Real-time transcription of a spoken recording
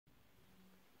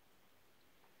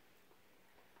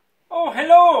Oh,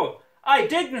 hello! I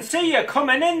didn't see you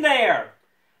coming in there.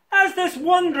 As this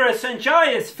wondrous and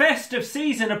joyous festive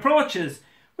season approaches,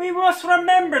 we must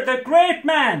remember the great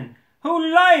man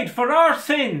who lied for our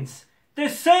sins, the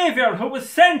Saviour who was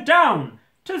sent down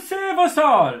to save us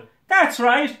all. That's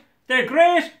right, the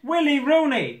great Willie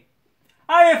Rooney.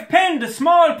 I have penned a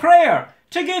small prayer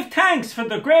to give thanks for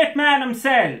the great man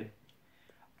himself.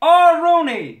 O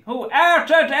Rooney, who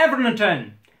art at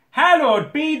Everton,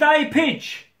 hallowed be thy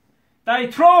pitch. Thy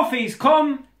trophies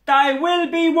come, thy will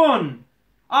be won,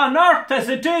 on earth as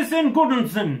it is in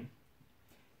Goodnson.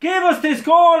 Give us this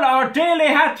goal, our daily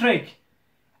hat-trick,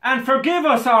 and forgive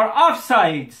us our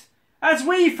offsides, as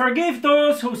we forgive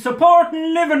those who support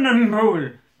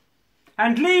Liverpool.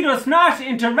 And lead us not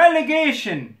into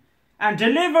relegation, and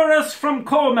deliver us from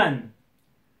Coman.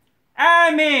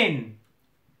 Amen.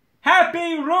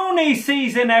 Happy Rooney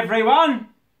season, everyone.